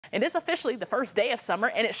It is officially the first day of summer,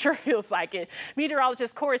 and it sure feels like it.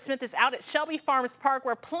 Meteorologist Corey Smith is out at Shelby Farms Park,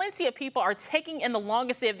 where plenty of people are taking in the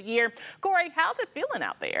longest day of the year. Corey, how's it feeling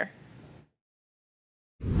out there?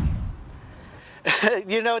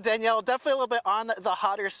 You know, Danielle, definitely a little bit on the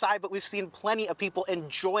hotter side, but we've seen plenty of people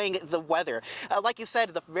enjoying the weather. Like you said,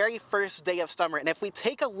 the very first day of summer, and if we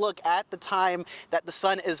take a look at the time that the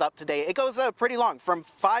sun is up today, it goes pretty long, from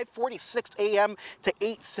 5:46 a.m. to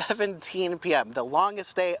 8:17 p.m., the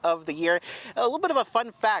longest day of the year. A little bit of a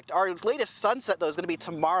fun fact, our latest sunset, though, is going to be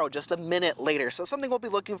tomorrow, just a minute later, so something we'll be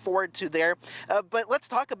looking forward to there. But let's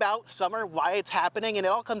talk about summer, why it's happening, and it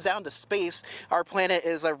all comes down to space. Our planet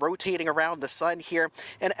is rotating around the sun here,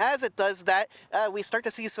 and as it does that, we start to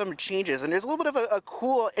see some changes, and there's a little bit of a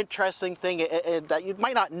cool, interesting thing that you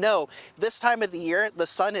might not know. This time of the year, the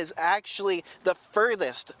sun is actually the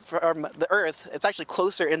furthest from the Earth. It's actually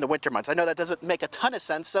closer in the winter months. I know that doesn't make a ton of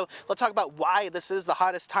sense, so let's talk about why this is the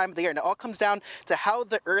hottest time of the year, and it all comes down to how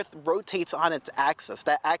the Earth rotates on its axis.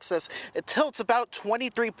 That axis, it tilts about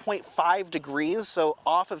 23.5 degrees, so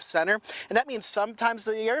off of center, and that means sometimes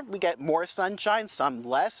of the year we get more sunshine, some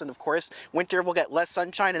less, and of course winter will get less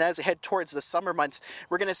sunshine, and as we head towards the summer months,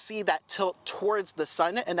 we're going to see that tilt towards the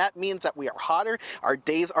sun, and that means that we are hotter, our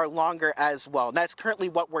days are longer as well, and that's currently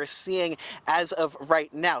what we're seeing as of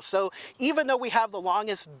right now. So even though we have the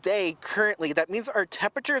longest day currently, that means our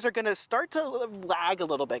temperatures are going to start to lag a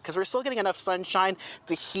little bit, because we're still getting enough sunshine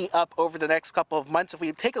to heat up over the next couple of months. If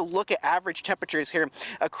we take a look at average temperatures here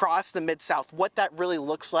across the Mid-South, what that really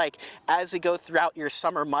looks like as we go throughout your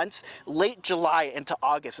summer months, late July into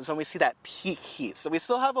August is when we see that peak heat. So we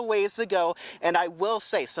still have a ways to go, and I will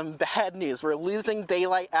say some bad news. We're losing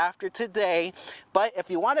daylight after today, but if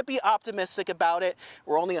you want to be optimistic about it,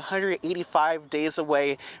 we're only 185 days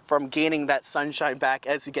away from gaining that sunshine back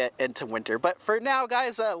as you get into winter. But for now,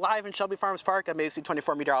 guys, live in Shelby Farms Park, I'm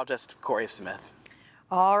ABC24 meteorologist Corey Smith.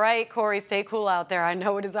 All right, Corey, stay cool out there. I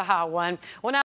know it is a hot one. Well, now